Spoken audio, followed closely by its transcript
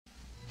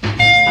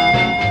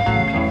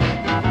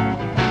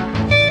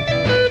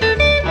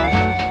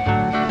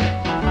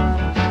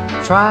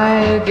Try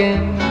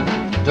again,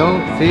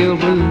 don't feel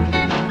blue,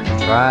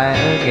 try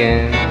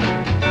again.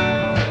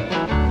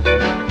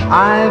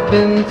 I've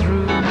been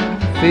through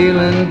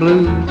feeling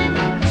blue,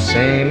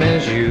 same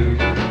as you.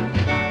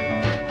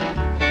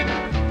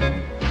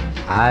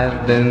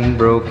 I've been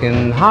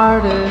broken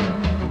hearted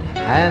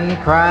and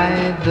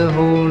cried the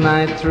whole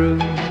night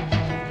through.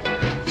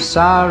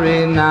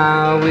 Sorry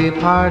now we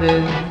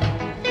parted,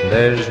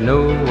 there's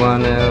no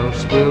one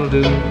else will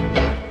do.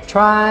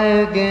 Try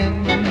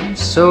again,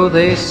 so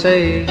they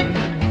say,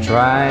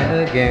 try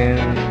again.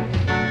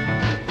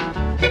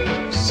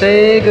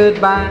 Say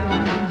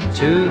goodbye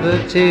to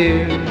the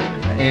tear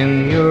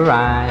in your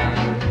eye.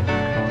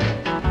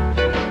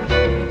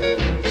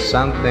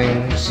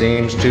 Something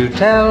seems to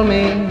tell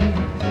me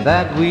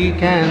that we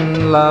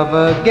can love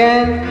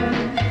again.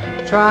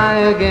 Try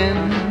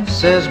again,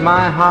 says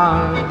my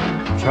heart,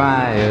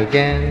 try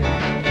again.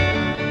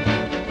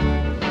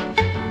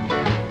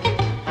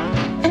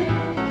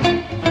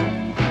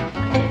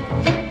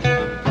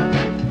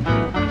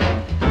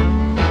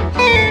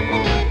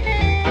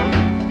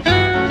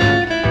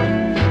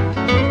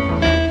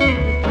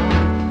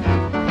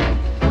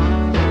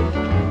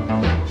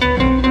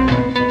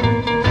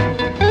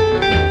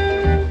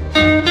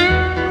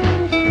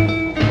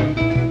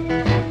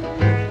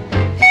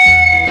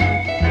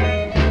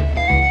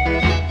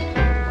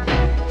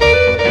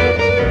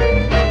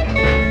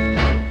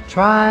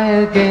 Try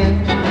again,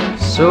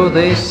 so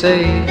they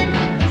say,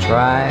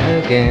 try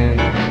again.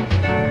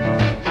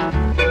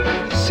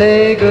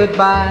 Say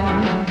goodbye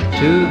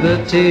to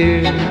the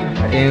tear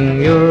in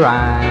your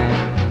eye.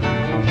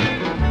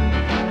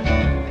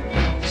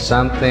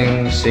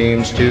 Something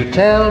seems to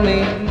tell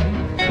me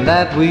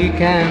that we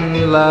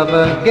can love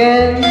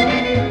again.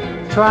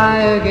 Try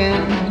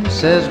again,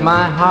 says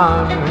my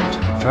heart,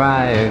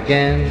 try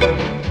again.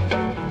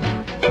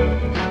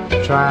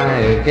 Try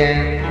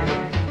again.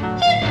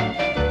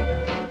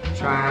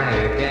 Try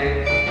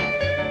again.